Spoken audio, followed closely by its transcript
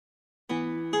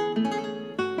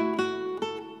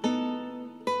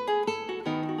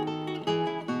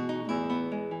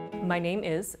My name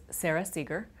is Sara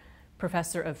Seager,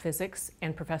 Professor of Physics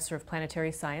and Professor of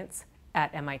Planetary Science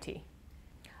at MIT.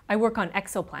 I work on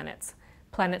exoplanets,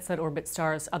 planets that orbit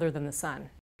stars other than the Sun.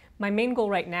 My main goal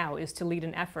right now is to lead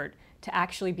an effort to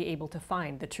actually be able to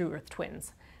find the true Earth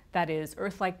twins, that is,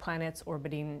 Earth-like planets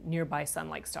orbiting nearby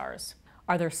Sun-like stars.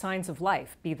 Are there signs of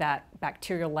life, be that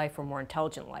bacterial life or more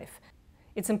intelligent life?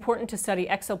 It's important to study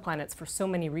exoplanets for so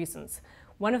many reasons.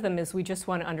 One of them is we just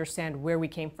want to understand where we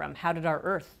came from. How did our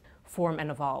Earth form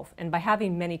and evolve? And by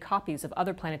having many copies of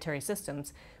other planetary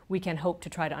systems, we can hope to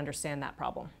try to understand that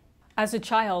problem. As a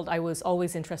child, I was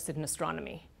always interested in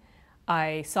astronomy.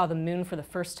 I saw the moon for the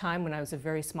first time when I was a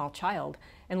very small child,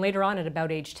 and later on at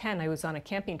about age 10, I was on a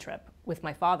camping trip with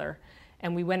my father,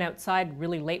 and we went outside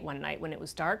really late one night when it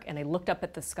was dark, and I looked up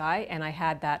at the sky and I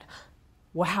had that,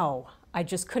 wow, I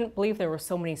just couldn't believe there were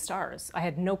so many stars. I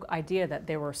had no idea that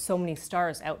there were so many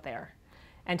stars out there.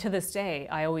 And to this day,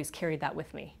 I always carried that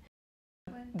with me.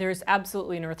 There's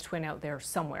absolutely an Earth twin out there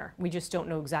somewhere. We just don't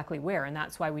know exactly where, and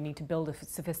that's why we need to build a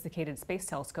sophisticated space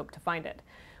telescope to find it.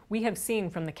 We have seen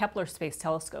from the Kepler Space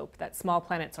Telescope that small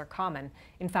planets are common,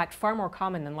 in fact far more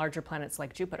common than larger planets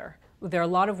like Jupiter. There are a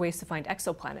lot of ways to find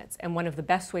exoplanets, and one of the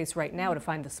best ways right now to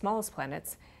find the smallest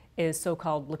planets is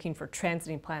so-called looking for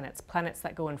transiting planets, planets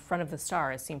that go in front of the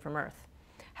star as seen from Earth.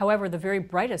 However, the very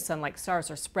brightest sun-like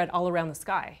stars are spread all around the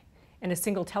sky, and a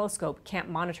single telescope can't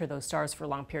monitor those stars for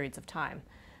long periods of time.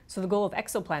 So the goal of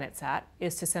ExoplanetSat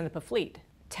is to send up a fleet,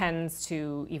 tens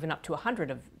to even up to 100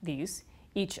 of these,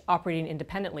 each operating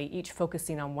independently, each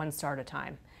focusing on one star at a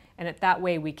time. And that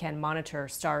way we can monitor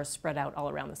stars spread out all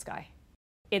around the sky.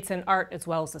 It's an art as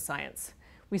well as a science.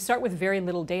 We start with very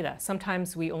little data.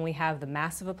 Sometimes we only have the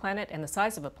mass of a planet and the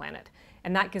size of a planet,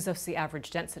 and that gives us the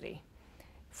average density.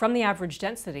 From the average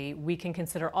density, we can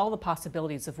consider all the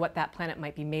possibilities of what that planet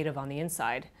might be made of on the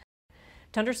inside.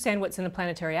 To understand what's in the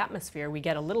planetary atmosphere, we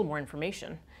get a little more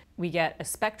information. We get a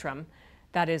spectrum,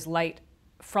 that is light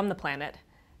from the planet,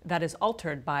 that is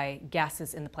altered by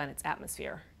gases in the planet's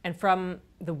atmosphere. And from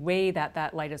the way that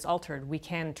that light is altered, we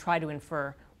can try to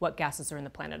infer what gases are in the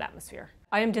planet atmosphere.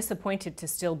 I am disappointed to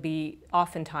still be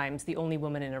oftentimes the only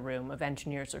woman in a room of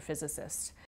engineers or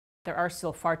physicists. There are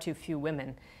still far too few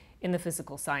women in the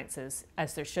physical sciences,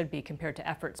 as there should be compared to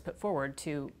efforts put forward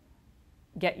to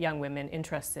get young women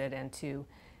interested and to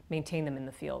maintain them in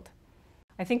the field.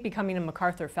 I think becoming a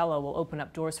MacArthur Fellow will open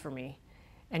up doors for me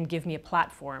and give me a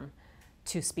platform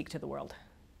to speak to the world.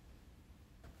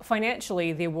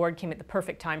 Financially, the award came at the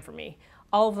perfect time for me.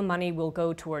 All of the money will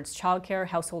go towards childcare,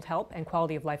 household help, and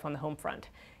quality of life on the home front.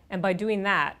 And by doing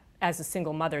that, as a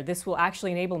single mother, this will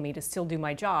actually enable me to still do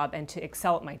my job and to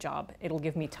excel at my job. It'll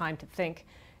give me time to think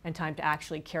and time to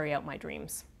actually carry out my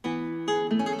dreams.